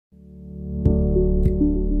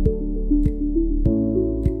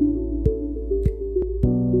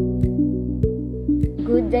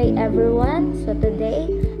Good day everyone. So today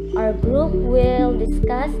our group will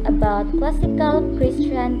discuss about classical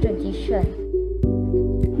Christian tradition.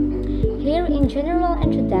 Here in general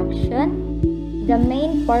introduction, the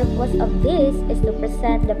main purpose of this is to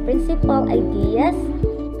present the principal ideas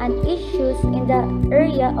and issues in the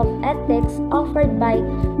area of ethics offered by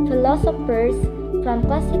philosophers from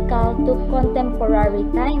classical to contemporary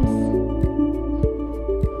times.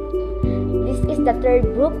 This is the third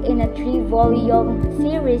group in a 3-volume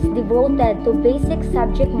series devoted to basic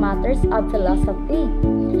subject matters of philosophy.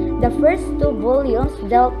 The first 2 volumes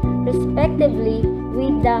dealt respectively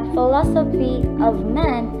with the philosophy of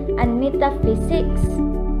man and metaphysics.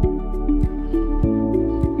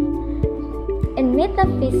 In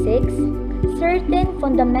metaphysics, certain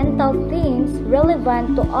fundamental themes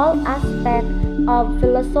relevant to all aspects of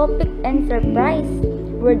philosophic enterprise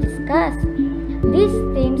were discussed. These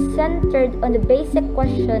themes centered on the basic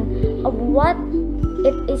question of what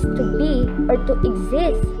it is to be or to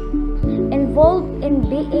exist. Involved in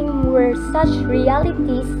being were such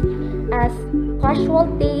realities as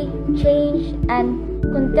causality, change, and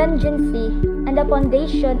contingency, and the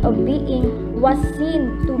foundation of being was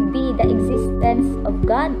seen to be the existence of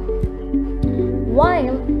God.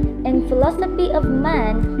 While in philosophy of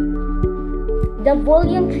man, the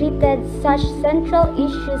volume treated such central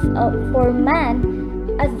issues for man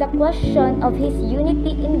as the question of his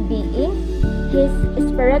unity in being, his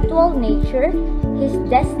spiritual nature, his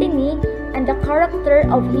destiny, and the character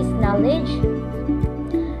of his knowledge.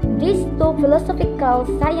 These 2 philosophical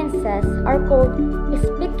sciences are called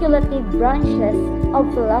speculative branches of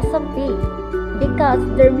philosophy because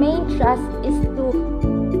their main thrust is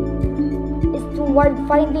toward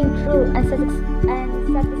finding true and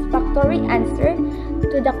satisfactory answer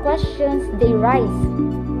to the questions they raise.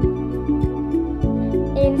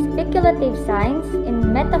 In speculative science,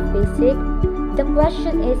 in metaphysics, the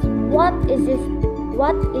question is what is it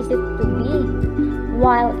to be?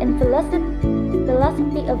 While in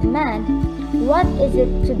philosophy of man, what is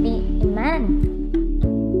it to be a man?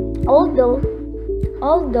 Although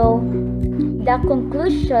the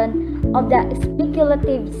conclusion of the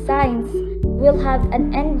speculative science will have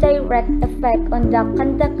an indirect effect on the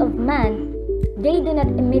conduct of man, they do not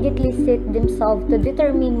immediately set themselves to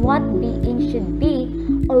determine what being should be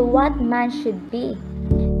or what man should be.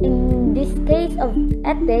 In this case of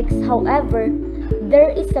ethics, however, there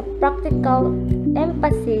is a practical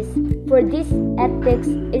emphasis, for this ethics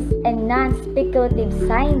is a non-speculative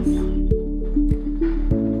science.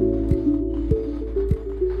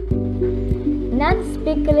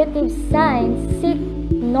 Non-speculative science seeks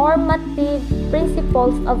normative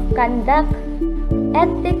principles of conduct.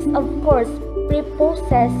 Ethics, of course,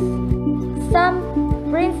 presupposes some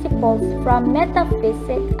principles from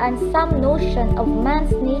metaphysics and some notion of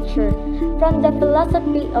man's nature from the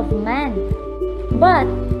philosophy of man. But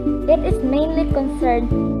it is mainly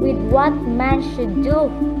concerned with what man should do,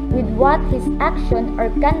 with what his action or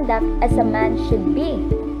conduct as a man should be.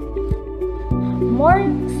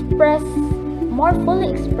 More fully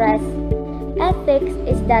expressed, ethics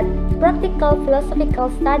is that practical philosophical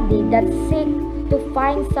study that seeks to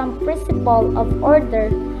find some principle of order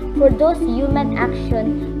for those human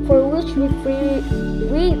actions for which we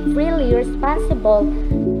freely responsible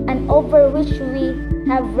and over which we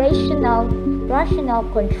have rational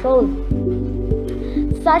control.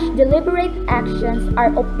 Such deliberate actions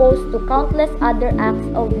are opposed to countless other acts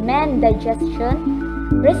of man's digestion,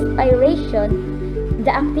 respiration, the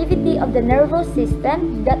activity of the nervous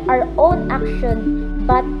system that are own action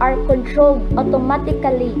but are controlled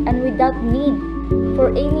automatically and without need for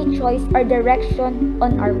any choice or direction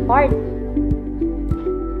on our part.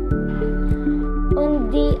 On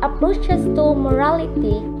the approaches to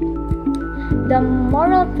morality, the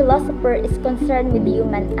moral philosopher is concerned with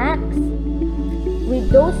human acts, with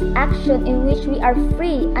those actions in which we are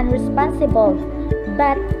free and responsible,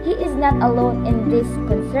 but he is not alone in this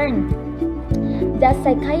concern. The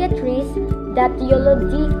psychiatrist, the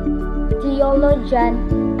theologian,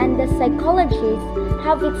 and the psychologist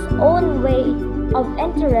have its own way of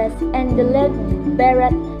interest and deliberative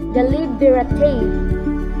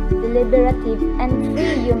and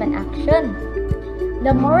free human action.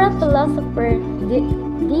 The moral philosopher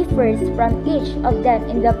differs from each of them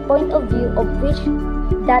in the point of view of which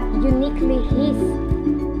that uniquely his.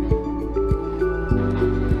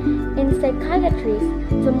 In psychiatry,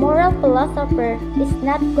 the moral philosopher is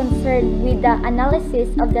not concerned with the analysis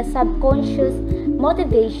of the subconscious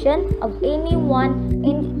motivation of any one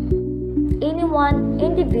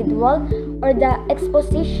individual or the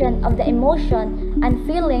exposition of the emotion and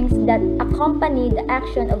feelings that accompany the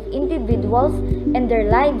action of individuals in their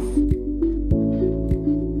lives.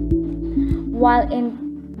 while in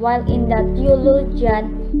the theologian,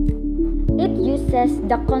 it uses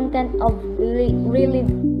the content of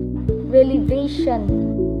revelation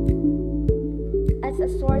as a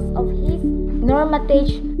source of his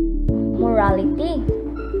normative morality,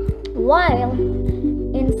 while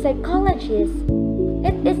in psychology,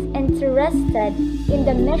 it is interested in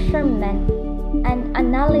the measurement and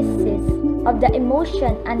analysis of the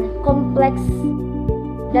emotion and complex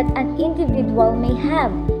that an individual may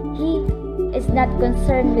have. He is not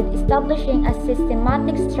concerned with establishing a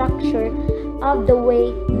systematic structure of the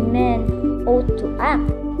way men ought to act.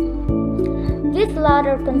 This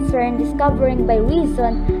latter concern discovering by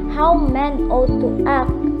reason how men ought to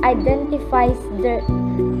act identifies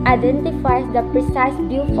the precise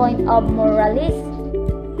viewpoint of moralists.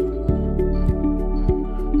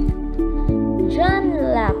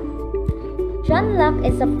 John Locke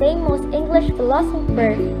is a famous English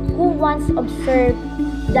philosopher who once observed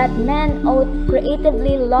that men ought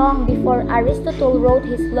creatively long before Aristotle wrote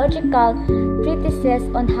his logical treatises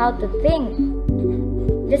on how to think.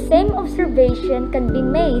 The same observation can be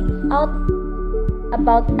made out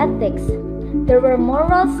about ethics. There were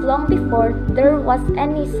morals long before there was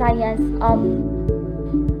any science of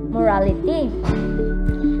morality.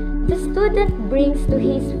 The student brings to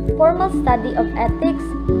his formal study of ethics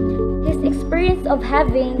his experience of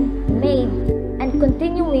having made and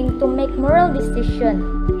continuing to make moral decisions.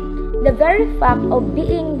 The very fact of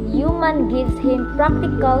being human gives him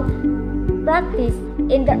practical practice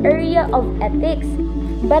in the area of ethics,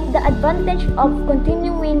 but the advantage of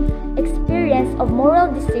continuing experience of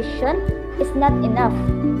moral decision is not enough.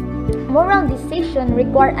 Moral decisions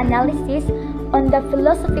require analysis on the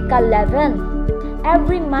philosophical level.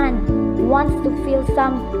 Every man wants to feel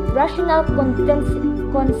some rational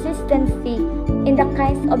consistency in the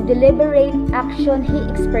kinds of deliberate action he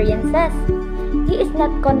experiences. He is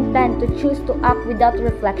not content to choose to act without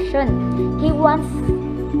reflection. He wants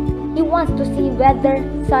to see whether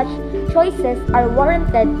such choices are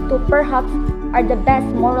warranted to perhaps are the best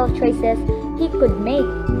moral choices he could make.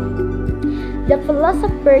 The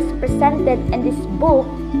philosophers presented in this book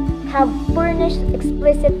have furnished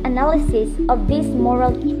explicit analysis of these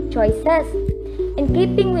moral choices. In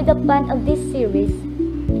keeping with the plan of this series,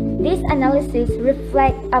 these analyses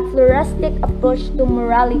reflect a pluralistic approach to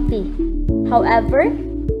morality. However,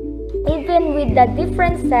 even with the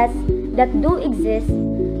differences that do exist,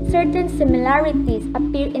 certain similarities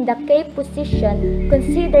appear in the key position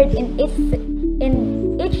considered in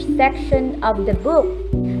each section of the book.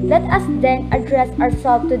 Let us then address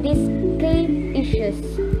ourselves to these key issues.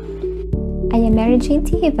 I am Mary Jane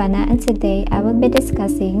T. Ivana, and today I will be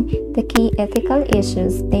discussing the key ethical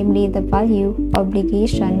issues, namely the value,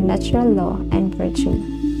 obligation, natural law, and virtue.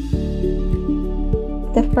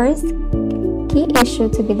 The first key issue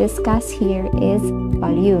to be discussed here is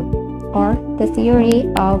value, or the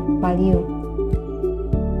theory of value.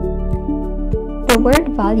 The word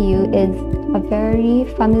value is a very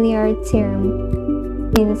familiar term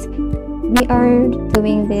since we are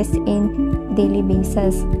doing this in daily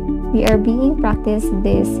basis. We are being practiced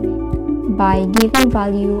this by giving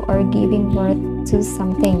value or giving worth to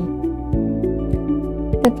something.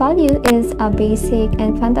 The value is a basic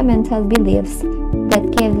and fundamental beliefs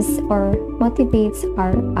that gives or motivates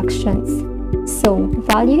our actions. So,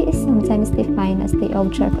 value is sometimes defined as the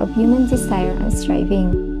object of human desire and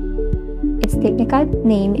striving. Its technical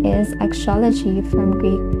name is axiology from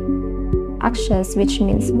Greek axios, which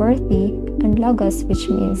means worthy, and logos, which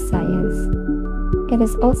means science. It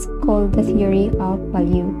is also called the theory of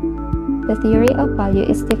value. The theory of value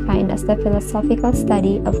is defined as the philosophical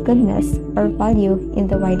study of goodness or value in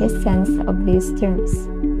the widest sense of these terms.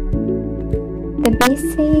 The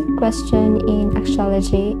basic question in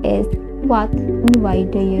axiology is what and why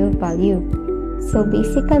do you value? So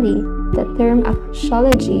basically, the term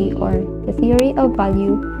axiology or the theory of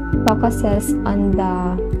value focuses on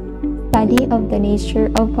the study of the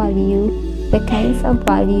nature of value, the kinds of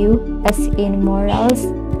value as in morals,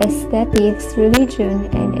 aesthetics, religion,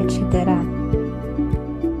 and etc.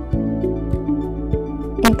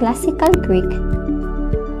 In classical Greek,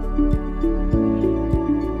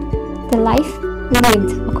 the life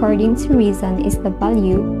lived according to reason is the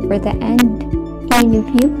value or the end in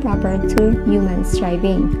view proper to human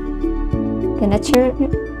striving. The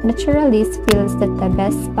naturalist feels that the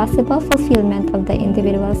best possible fulfillment of the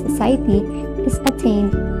individual society is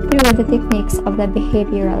attained through the techniques of the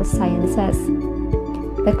behavioral sciences.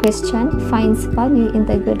 The Christian finds value in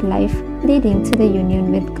the good life leading to the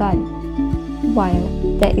union with God, while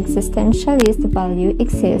the existentialist value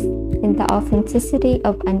exists in the authenticity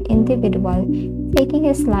of an individual, taking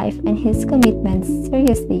his life and his commitments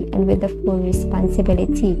seriously and with the full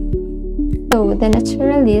responsibility. So the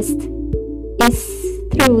naturalist is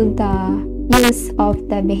through the use of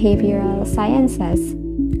the behavioral sciences.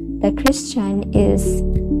 The Christian is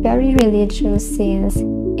very religious since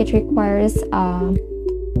it requires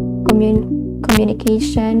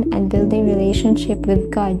communication and building relationship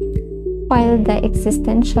with God, while the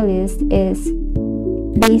existentialist is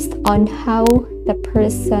based on how the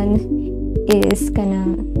person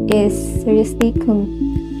is seriously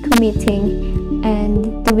committing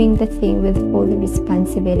and doing the thing with full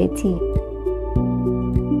responsibility.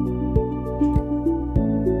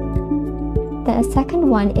 The second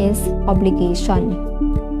one is obligation.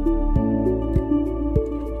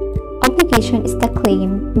 Obligation is the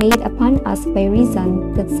claim made upon us by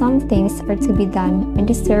reason that some things are to be done and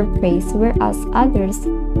deserve praise, whereas others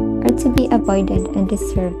are to be avoided and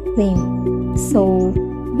deserve blame. So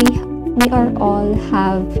we are all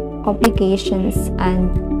have obligations,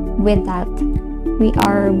 and with that we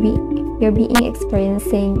are being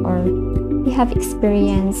experiencing, or we have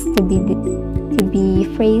experienced to be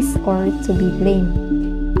praised or to be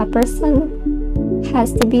blamed. A person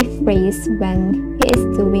has to be praised when he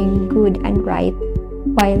is doing good and right,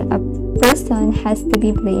 while a person has to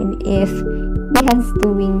be blamed if he is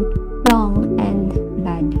doing wrong and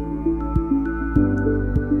bad.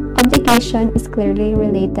 Obligation is clearly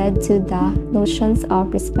related to the notions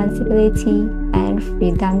of responsibility and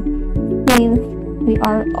freedom, since we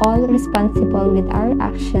are all responsible with our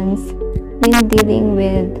actions when dealing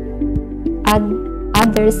with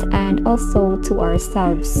others and also to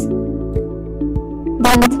ourselves.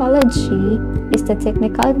 Deontology is the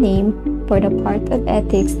technical name for the part of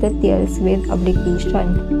ethics that deals with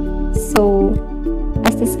obligation. So,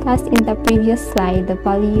 as discussed in the previous slide, the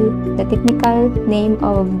technical name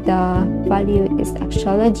of the value is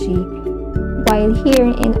axiology, while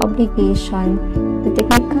here in obligation, the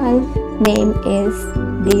technical name is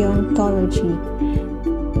deontology.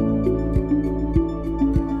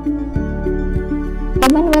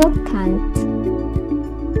 Immanuel Kant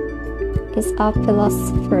is a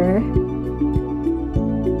philosopher,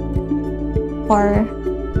 or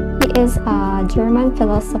he is a German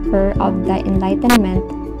philosopher of the Enlightenment,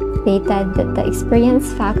 stated that the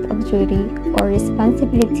experienced fact of duty or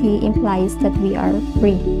responsibility implies that we are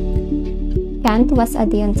free. Kant was a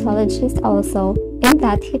deontologist also, in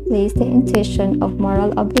that he placed the intuition of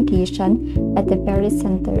moral obligation at the very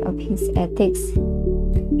center of his ethics.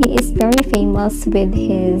 He is very famous with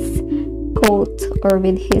his quote, or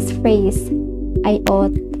with his phrase, "I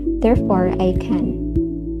ought, therefore I can."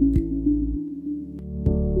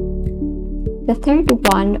 The third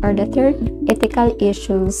one, or the third ethical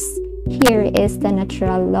issues here, is the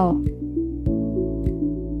natural law.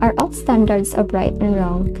 Are all standards of right and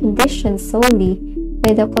wrong conditioned solely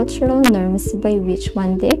by the cultural norms by which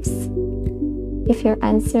one lives? If your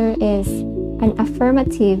answer is an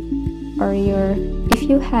affirmative, or if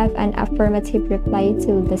you have an affirmative reply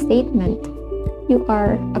to the statement, you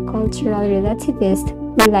are a cultural relativist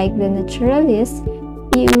who, like the naturalist,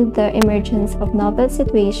 view the emergence of novel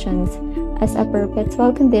situations as a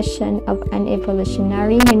perpetual condition of an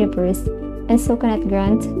evolutionary universe, and so cannot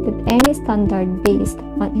grant that any standard based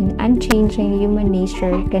on an unchanging human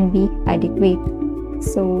nature can be adequate.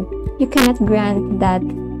 So you cannot grant that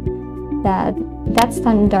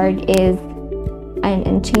standard is an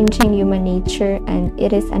unchanging human nature and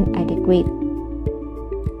it is inadequate.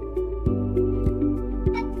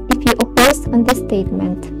 If you oppose on this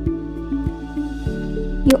statement,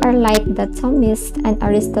 you are like the Thomists and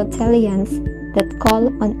Aristotelians that call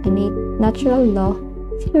on a natural law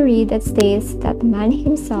theory that states that man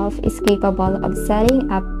himself is capable of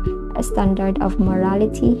setting up a standard of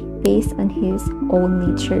morality based on his own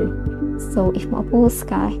nature. So if ma-oppose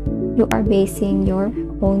ka, you are basing your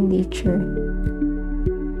own nature.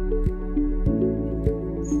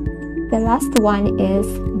 The last one is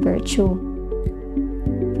virtue.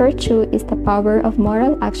 Virtue is the power of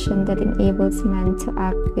moral action that enables man to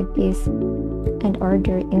act with ease and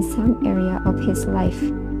order in some area of his life.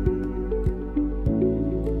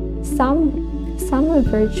 Some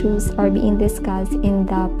virtues are being discussed in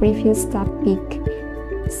the previous topic.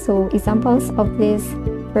 So examples of these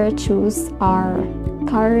virtues are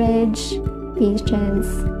courage, patience,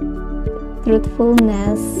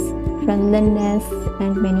 truthfulness, friendliness,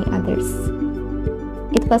 and many others.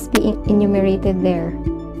 It was being enumerated there.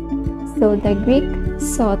 So the Greek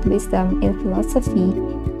sought wisdom in philosophy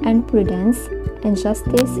and prudence and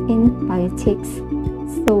justice in politics.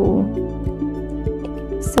 So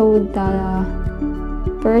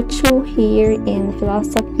virtue here in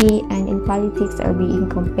philosophy and in politics are being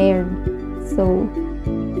compared. So,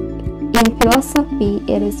 in philosophy,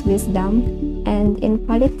 it is wisdom, and in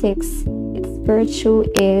politics, its virtue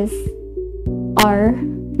is our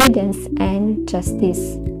prudence and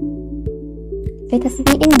justice. It has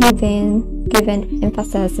been given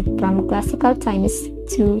emphasis from classical times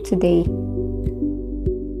to today.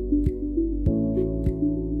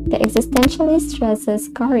 The existentialist stresses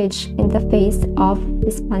courage in the face of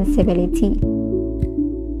responsibility.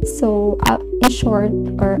 So, in short,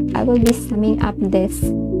 or I will be summing up this.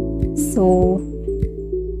 So,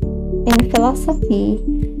 in philosophy,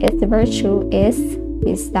 its virtue is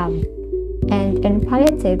wisdom, and in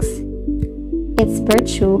politics, its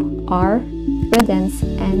virtue are prudence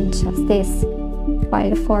and justice,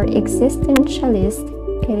 while for existentialists,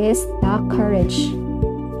 it is the courage,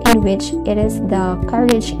 in which it is the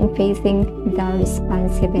courage in facing the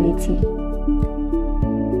responsibility.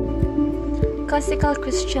 Classical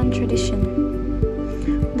Christian tradition.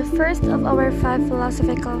 The first of our 5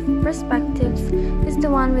 philosophical perspectives is the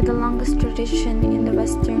one with the longest tradition in the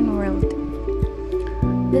Western world.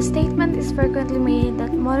 The statement is frequently made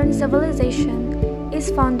that modern civilization is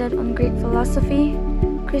founded on Greek philosophy,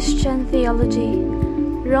 Christian theology,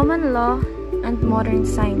 Roman law, and modern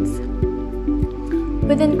science.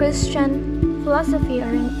 Within Christian philosophy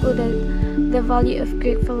are included the value of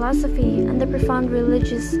Greek philosophy and the profound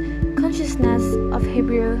religious consciousness of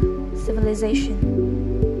Hebrew civilization.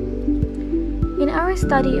 In our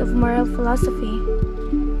study of moral philosophy,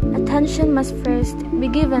 attention must first be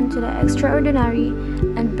given to the extraordinary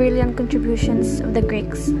and brilliant contributions of the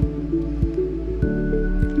Greeks.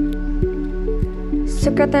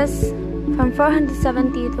 Socrates, from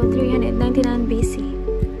 470 to 399 BC.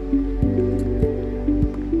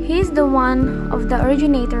 He is the one of the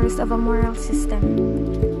originators of a moral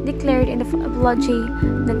system, declared in the Apology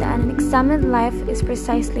that the unexamined life is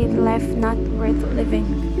precisely the life not worth living.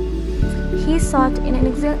 He sought in an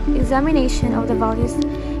examination of the values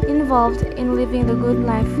involved in living the good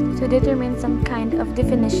life to determine some kind of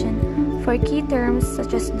definition for key terms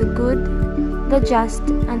such as the good, the just,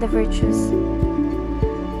 and the virtuous.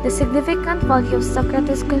 The significant value of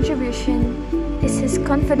Socrates' contribution is his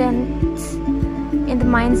confidence in the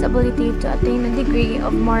mind's ability to attain a degree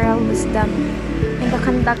of moral wisdom in the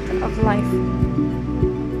conduct of life.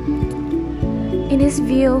 In his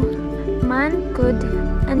view, man could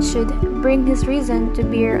and should bring his reason to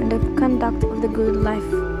bear on the conduct of the good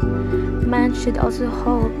life. Man should also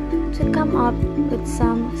hope to come up with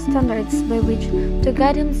some standards by which to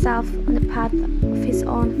guide himself on the path of his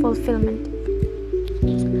own fulfillment.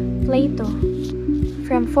 Plato,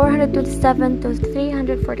 from 427 to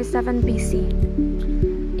 347 BC,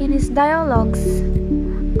 in his dialogues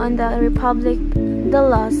on the Republic, the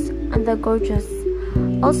Laws, and the Gorgias,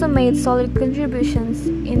 also made solid contributions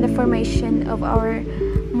in the formation of our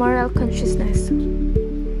moral consciousness.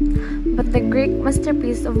 But the Greek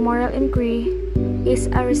masterpiece of moral inquiry is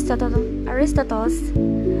Aristotle's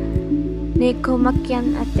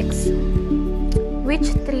Nicomachean Ethics,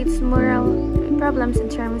 which treats moral problems in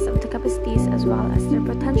terms of the capacities as well as the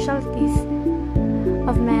potentialities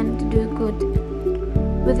of men to do good.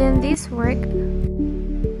 Within this work,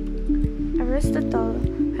 Aristotle,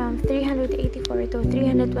 from 384 to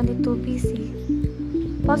 322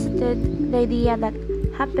 BC, posited the idea that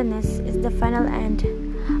happiness is the final end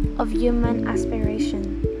of human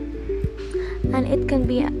aspiration, and it can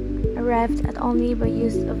be arrived at only by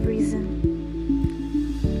use of reason.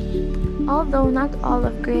 Although not all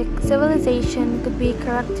of Greek civilization could be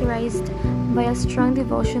characterized by a strong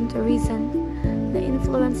devotion to reason, the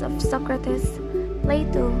influence of Socrates,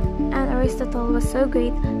 Plato, and Aristotle was so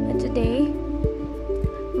great that today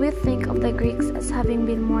we think of the Greeks as having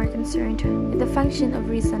been more concerned with the function of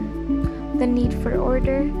reason, the need for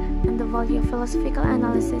order, and the value of philosophical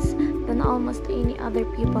analysis than almost any other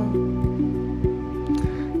people.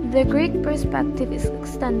 The Greek perspective is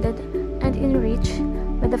extended and enriched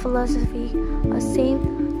by the philosophy of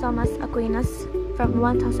Saint Thomas Aquinas from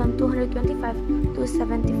 1225 to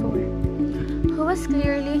 74, who was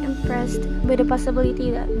clearly impressed by the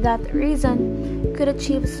possibility that reason could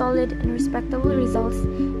achieve solid and respectable results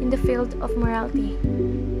in the field of morality.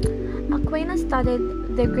 Aquinas studied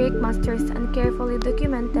the Greek masters and carefully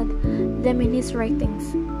documented them in his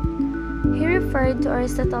writings. He referred to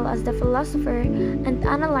Aristotle as the philosopher and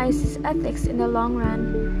analyzed his ethics in the long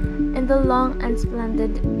run in the long and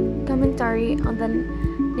splendid commentary on the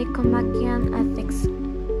Nicomachean Ethics.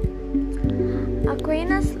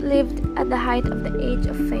 Aquinas lived at the height of the age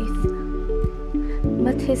of faith,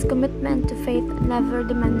 but his commitment to faith never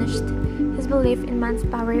diminished his belief in man's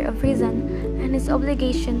power of reason and his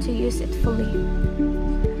obligation to use it fully.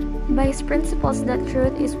 By his principles that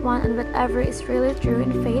truth is one and whatever is really true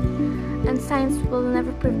in faith and science will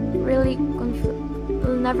never really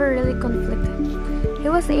conflict. He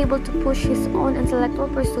was able to push his own intellectual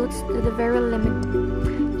pursuits to the very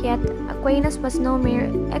limit. Yet, Aquinas was no mere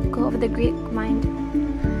echo of the Greek mind.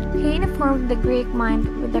 He informed the Greek mind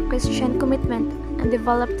with the Christian commitment and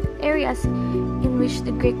developed areas in which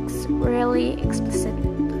the Greeks were really explicit.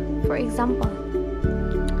 For example,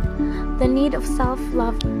 the need of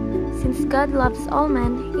self-love. Since God loves all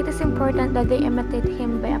men, it is important that they imitate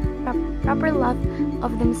Him by a proper love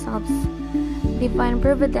of themselves. Divine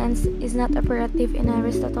providence is not operative in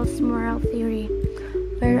Aristotle's moral theory,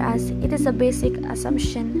 whereas it is a basic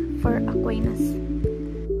assumption for Aquinas.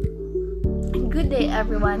 Good day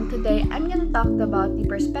everyone. Today I'm going to talk about the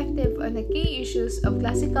perspective on the key issues of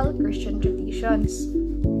classical Christian traditions.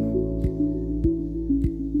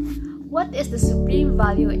 What is the supreme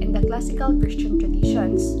value in the classical Christian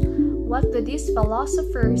traditions? What do these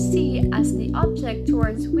philosophers see as the object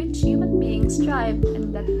towards which human beings strive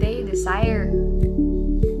and that they desire?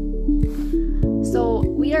 So,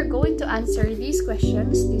 we are going to answer these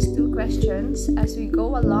two questions, as we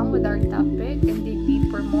go along with our topic and dig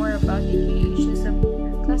deeper more about the key issues of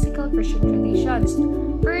classical Christian traditions.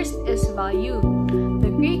 First is value.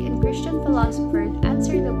 The Greek and Christian philosophers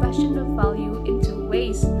answered the question of value in two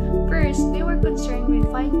ways. First, they were concerned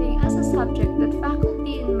with finding as a subject that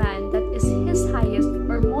faculty in man that is his highest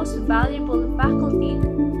or most valuable faculty.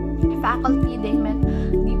 Faculty, they meant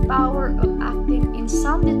the power of acting in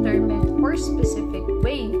some determined or specific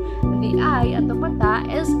way. The eye at the mata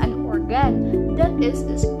is an organ that is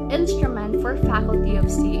instrument for faculty of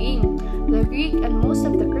seeing. The Greek and most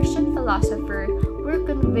of the Christian philosophers were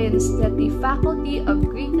convinced that the faculty of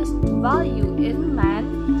greatest value in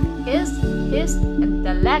man is his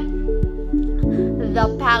intellect,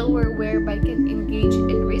 the power whereby can engage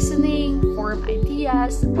in reasoning, form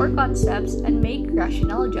ideas or concepts, and make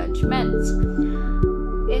rational judgments.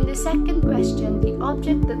 In the second question, the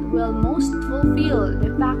object that will most fulfill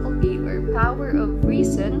the faculty or power of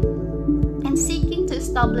reason and seeking to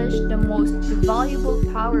establish the most valuable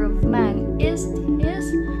power of man is his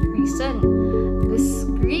reason. The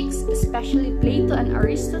Greeks, especially Plato and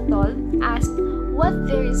Aristotle, asked what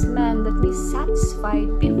there is man that be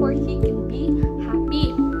satisfied before he can be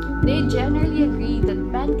happy. They generally agree that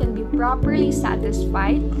man can be properly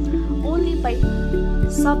satisfied only by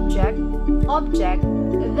object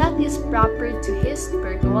that is proper to his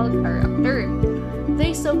spiritual character.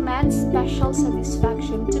 They saw man's special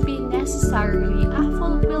satisfaction to be necessarily a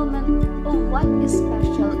fulfillment of what is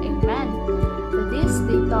special in man. This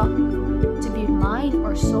they thought to be mind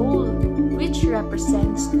or soul, which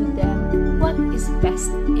represents to them what is best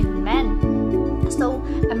in man. So,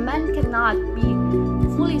 a man cannot be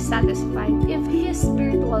fully satisfied if his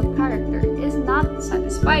spiritual character is not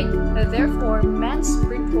satisfied. Therefore, man's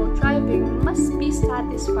spiritual striving must be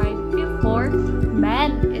satisfied before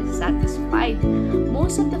man is satisfied.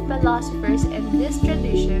 Most of the philosophers in this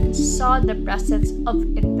tradition saw the presence of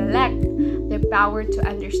intellect, the power to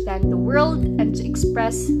understand the world and to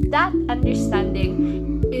express that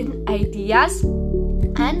understanding in ideas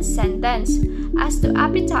and sentence. As to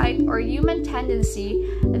appetite or human tendency,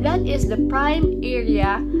 that is the prime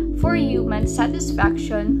area for human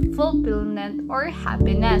satisfaction, fulfillment, or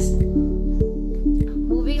happiness.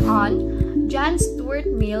 Moving on, John Stuart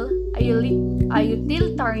Mill, a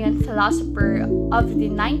utilitarian philosopher of the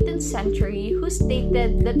 19th century, who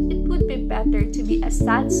stated that it would be better to be a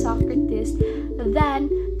sad Socrates than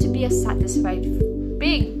to be a satisfied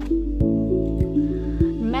pig.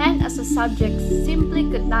 Man as a subject simply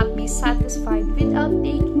could not be satisfied without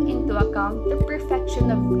taking into account the perfection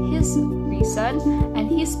of his reason and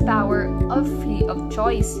his power of free of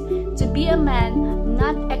choice. To be a man,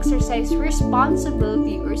 not exercise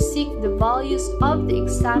responsibility or seek the values of the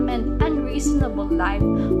examined and reasonable life,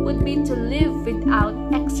 would be to live without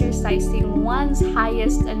exercising one's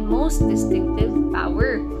highest and most distinctive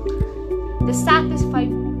power. The satisfied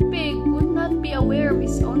pig would not be aware of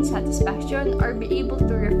his own satisfaction or be able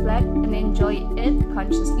to reflect and enjoy it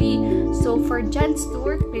consciously. So for John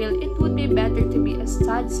Stuart Mill, it would be better to be a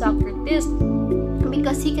sad Socrates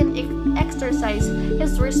because he can exercise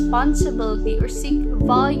his responsibility or seek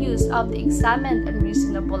values of the examined and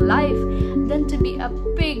reasonable life than to be a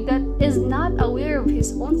pig that is not aware of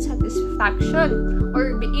his own satisfaction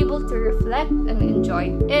or be able to reflect and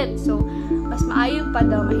enjoy it. So, mas maayo pa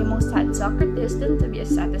daw mahimong sad Socrates than to be a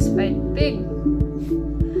satisfied pig.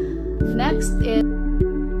 Next is,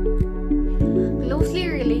 closely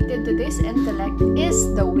related to this intellect is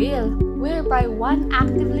the will. whereby one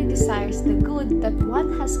actively desires the good that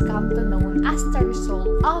one has come to know as the result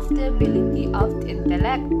of the ability of the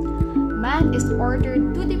intellect. Man is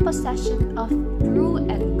ordered to the possession of true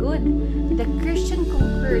and good. The Christian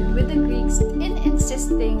concurred with the Greeks in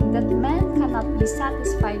insisting that man cannot be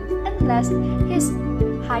satisfied unless his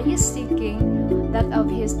highest seeking, that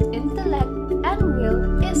of his intellect and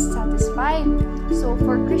will, is satisfied. So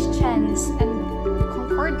for Christians, and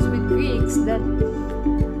concords with Greeks, that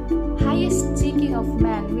highest seeking of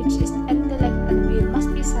man, which is intellect and will,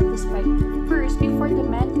 must be satisfied first before the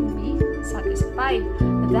man can be satisfied.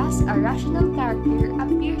 Thus, a rational character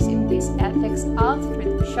appears in these ethics of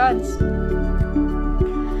traditions.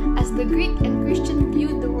 As the Greek and Christian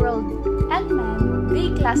viewed the world and man,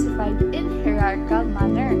 they classified in hierarchical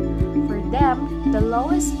manner. For them, the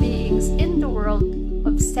lowest beings in the world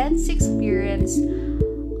of sense experience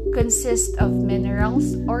consist of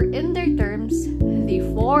minerals, or in their terms, the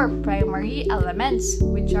four primary elements,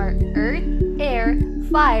 which are earth, air,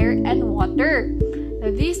 fire, and water.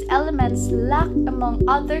 These elements lack, among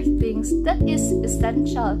other things, that is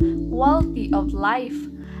essential quality of life,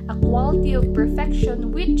 a quality of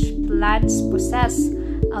perfection which plants possess.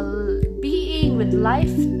 A being with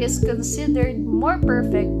life is considered more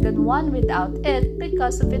perfect than one without it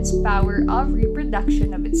because of its power of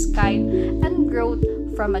reproduction of its kind and growth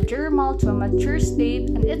from a germal to a mature state,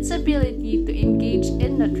 and its ability to engage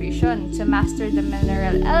in nutrition, to master the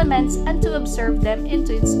mineral elements, and to observe them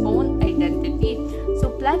into its own identity. So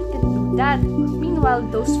plant can do that.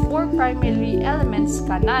 Meanwhile, those four primary elements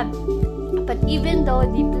cannot. But even though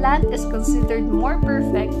the plant is considered more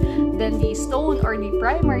perfect than the stone or the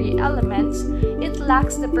primary elements, it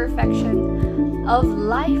lacks the perfection of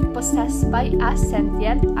life possessed by a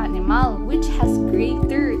sentient animal, which has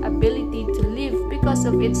greater ability to live because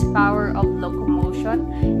of its power of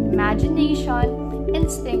locomotion, imagination,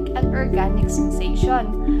 instinct, and organic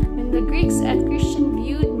sensation. When the Greeks and Christians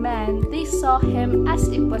viewed man, they saw him as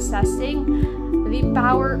possessing the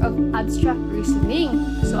power of abstract reasoning.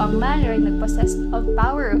 So ang man ay nagpossess of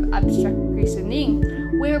power of abstract reasoning,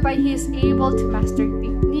 whereby he is able to master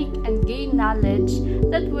technique and gain knowledge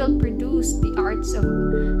that will produce the arts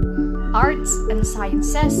and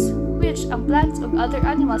sciences, which ang plants of other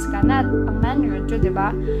animals cannot. Ang man yun,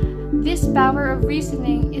 diba? This power of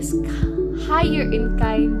reasoning is higher in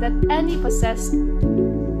kind than any possessed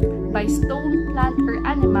by stone, plant, or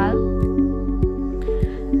animal.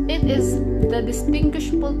 It is the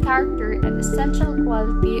distinguishable character and essential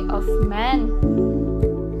quality of man.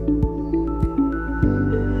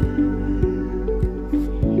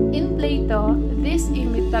 In Plato, this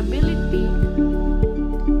immutability,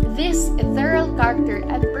 this ethereal character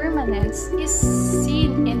and permanence is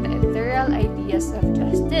seen in the ethereal ideas of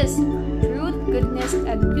justice, truth, goodness,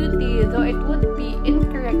 and beauty, though it would be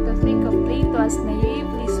incorrect to think of Plato as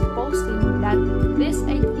naively supposing that these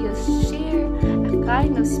ideas share a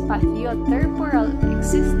kind of spatio-temporal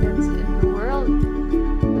existence in the world.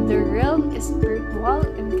 The realm is spiritual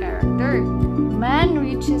in character. Man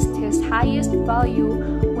reaches his highest value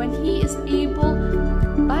when he is able,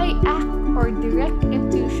 by act or direct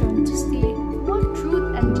intuition, to see what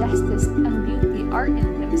truth and justice and beauty are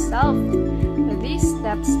in himself. These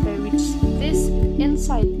steps by which this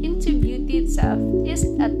insight into beauty itself is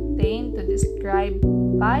attained to describe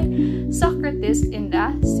by Socrates in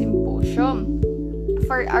the Symposium.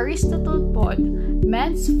 For Aristotle pod,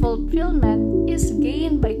 man's fulfillment is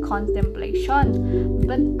gained by contemplation,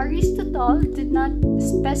 but Aristotle did not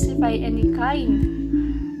specify any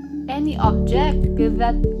object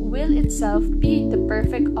that will itself be the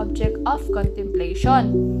perfect object of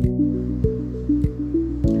contemplation.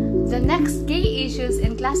 The next key issues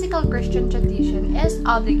in classical Christian tradition is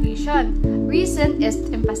obligation. Reason is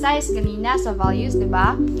emphasized ganina sa values,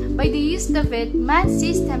 diba? By the use of it, man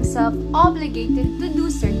sees himself obligated to do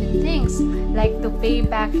certain things, like to pay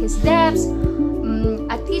back his debts.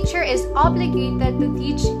 A teacher is obligated to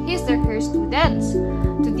teach his or her students,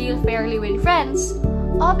 to deal fairly with friends,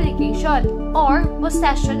 obligation, or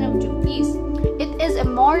possession of duties. It is a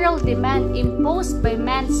moral demand imposed by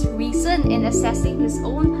man's reason in assessing his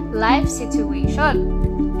own life situation.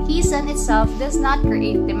 Reason itself does not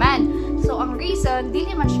create demand. So, ang reason, di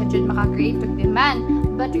naman siya dyan makakreate ng demand.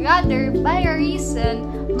 But rather, by a reason,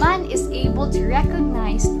 man is able to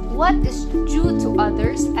recognize what is due to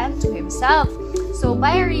others and to himself. So,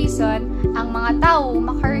 by a reason, ang mga tao,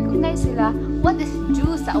 makarecognize sila what is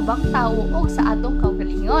due sa ubang tao o sa atong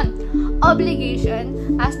kaugalingon.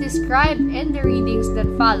 Obligation, as described in the readings that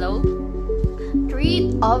follow,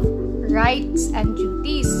 treat of rights and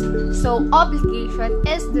duties. So, obligation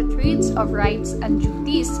is the treats of rights and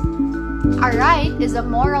duties. A right is a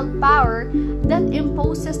moral power that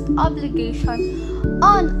imposes obligation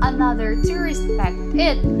on another to respect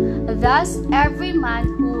it. Thus, every man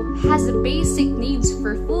who has basic needs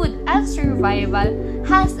for food and survival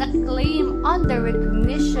has a claim on the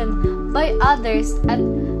recognition by others at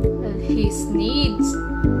his needs.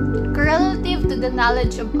 Correlative to the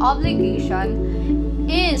knowledge of obligation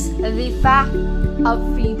is the fact of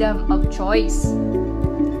freedom of choice.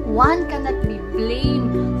 One cannot be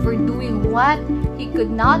blamed for doing what he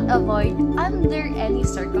could not avoid under any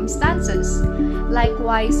circumstances.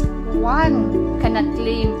 Likewise, one cannot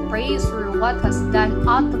claim praise for what was done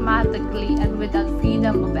automatically and without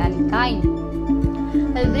freedom of any kind.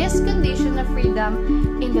 This condition of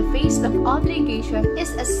freedom in the face of obligation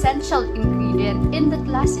is essential ingredient in the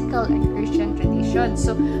classical and Christian tradition.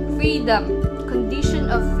 So, freedom, condition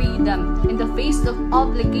of freedom in the face of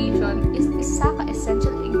obligation is isa ka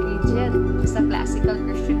essential ingredient sa classical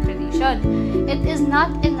Christian tradition. It is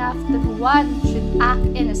not enough that one should act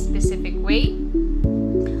in a specific way.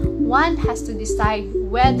 One has to decide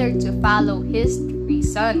whether to follow his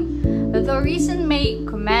reason. The reason may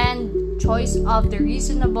command choice of the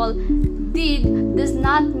reasonable deed does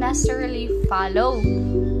not necessarily follow.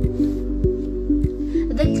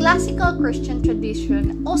 The classical Christian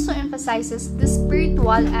tradition also emphasizes the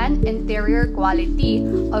spiritual and interior quality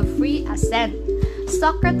of free assent.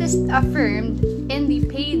 Socrates affirmed in the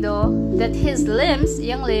Phaedo that his limbs,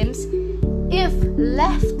 young limbs, if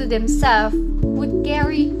left to themselves, would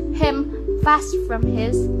carry him fast from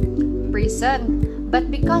his prison. But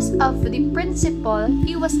because of the principle,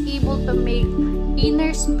 he was able to make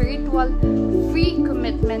inner spiritual free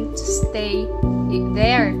commitment to stay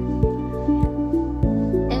there.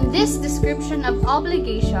 In this description of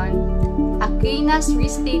obligation, Aquinas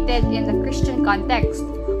restated in the Christian context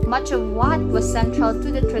much of what was central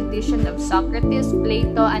to the tradition of Socrates,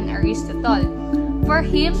 Plato, and Aristotle. For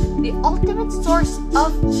him, the ultimate source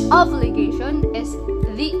of obligation is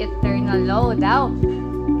the eternal law daw.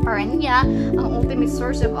 Para niya, ang ultimate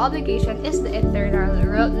source of obligation is the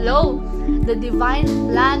eternal law, the divine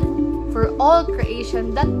plan for all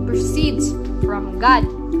creation that proceeds from God.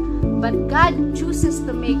 But God chooses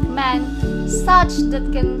to make man such that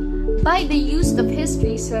can, by the use of his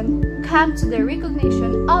reason, come to the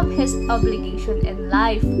recognition of his obligation in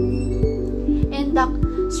life. In the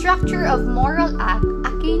structure of moral act,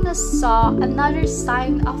 Aquinas saw another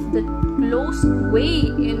sign of the close way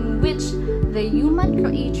in which the human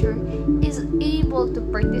creature is able to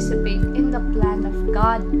participate in the plan of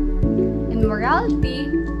God. In morality,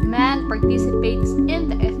 man participates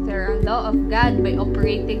in the eternal law of God by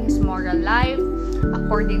operating his moral life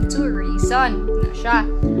according to reason.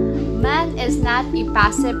 Man is not a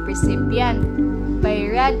passive recipient by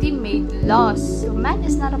ready-made laws. So man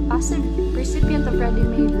is not a passive recipient of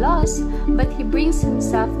ready-made laws, but he brings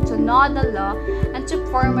himself to know the law and to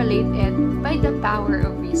formulate it by the power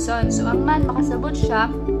of reason. So ang man makasabot siya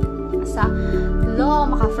sa law,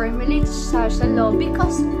 makaformulate siya sa law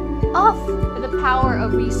because of the power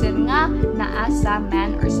of reason nga naa sa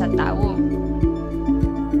man or sa tao.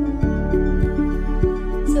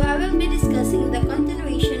 So I will be discussing the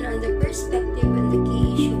continuation on the perspective and the key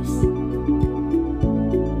issues.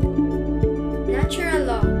 Natural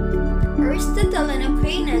law. Aristotle and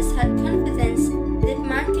Aquinas had confidence that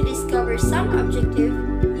man could discover some objective,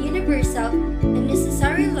 universal, and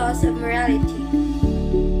necessary laws of morality.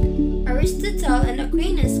 Aristotle and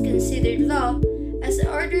Aquinas considered law as the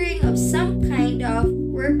ordering of some kind of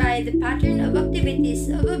whereby the pattern of activities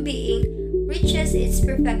of a being reaches its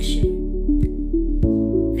perfection.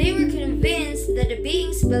 They were convinced that the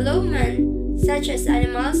beings below man, such as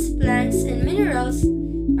animals, plants, and minerals,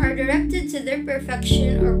 are directed to their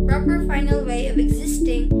perfection or proper final way of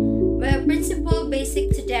existing by a principle basic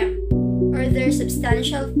to them, or their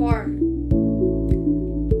substantial form.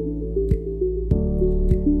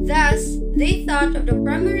 Thus, they thought of the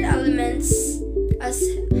primary elements as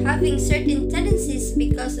having certain tendencies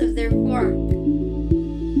because of their form.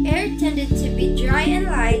 Air tended to be dry and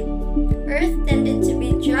light, earth tended to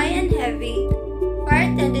be dry and heavy, fire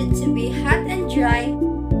tended to be hot and dry,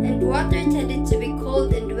 and water tended to be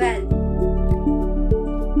cold and wet.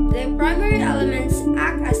 The primary elements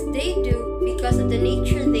act as they do because of the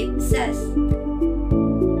nature they possess.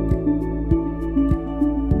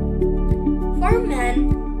 For man,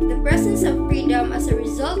 the presence of freedom as a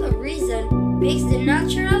result of reason makes the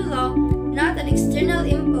natural law not an external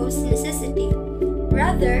imposed necessity.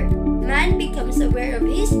 Rather, man becomes aware of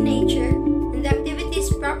his nature and the activities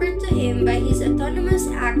proper to him by his autonomous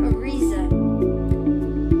act of reason.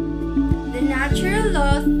 The natural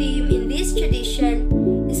law theme in this tradition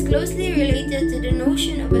is closely related to the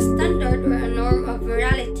notion of a standard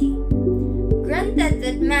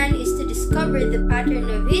discover the pattern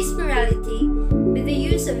of his morality with the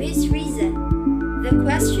use of his reason. The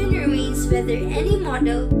question remains whether any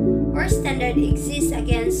model or standard exists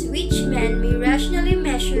against which man may rationally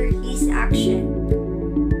measure his action.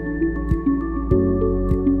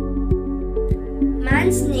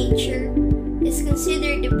 Man's nature is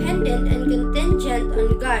considered dependent and contingent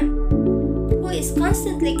on God, who is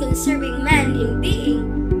constantly conserving man in being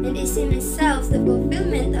and is himself the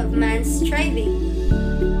fulfillment of man's striving.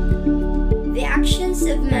 The actions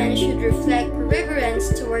of man should reflect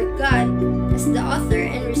reverence toward God as the author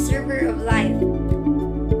and reserver of life.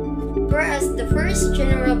 Whereas the first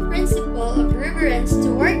general principle of reverence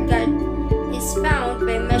toward God is found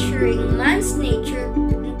by measuring man's nature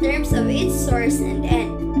in terms of its source and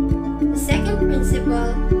end. The second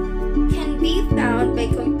principle can be found by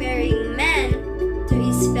comparing man to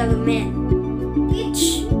his fellow man.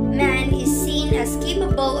 Each man is seen as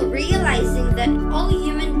capable of realizing that all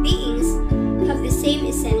human beings have the same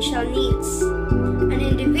essential needs. An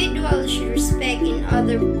individual should respect in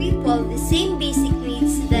other people the same basic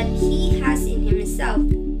needs that he has in himself.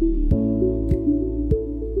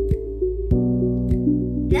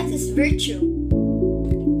 Next is virtue.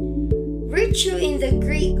 Virtue in the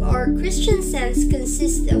Greek or Christian sense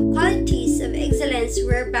consists of qualities of excellence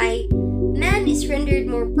whereby man is rendered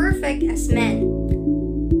more perfect as man.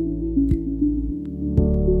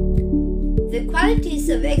 The qualities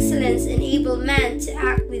of excellence enable man to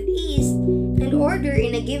act with ease and order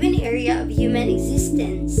in a given area of human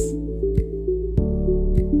existence.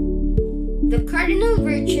 The cardinal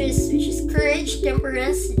virtues, which is courage,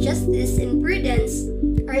 temperance, justice, and prudence,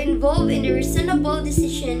 are involved in the reasonable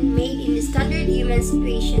decision made in the standard human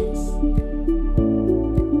situations.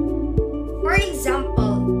 For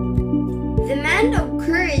example, the man of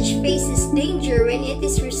courage faces danger when it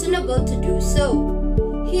is reasonable to do so.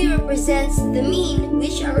 He represents the mean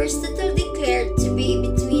which Aristotle declared to be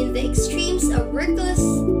between the extremes of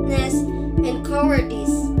recklessness and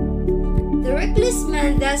cowardice. The reckless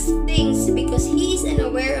man thus thinks because he is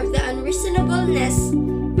unaware of the unreasonableness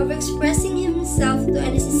of expressing himself to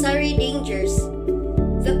unnecessary dangers.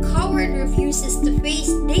 The coward refuses to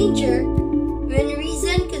face danger when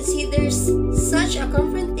reason considers such a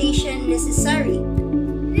confrontation necessary.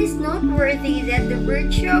 It is noteworthy that the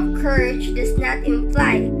virtue of courage does not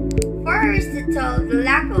imply, for Aristotle, the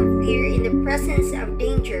lack of fear in the presence of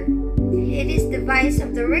danger. It is the vice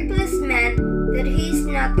of the reckless man that he is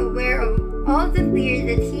not aware of all the fear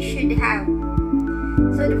that he should have.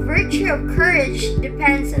 So the virtue of courage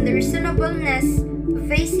depends on the reasonableness of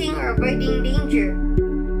facing or avoiding danger.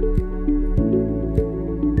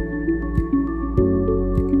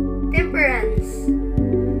 Temperance.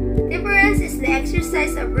 Temperance is the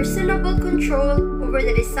exercise of reasonable control over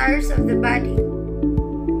the desires of the body.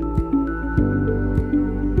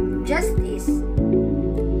 Justice.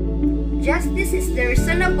 Justice is the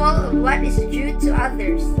reasonable of what is due to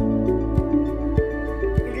others.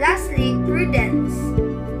 And lastly, prudence.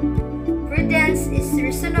 Prudence is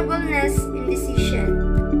reasonableness in decision.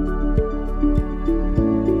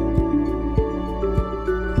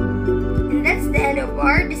 And that's the end of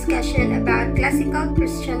our discussion about classical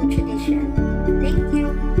Christian tradition.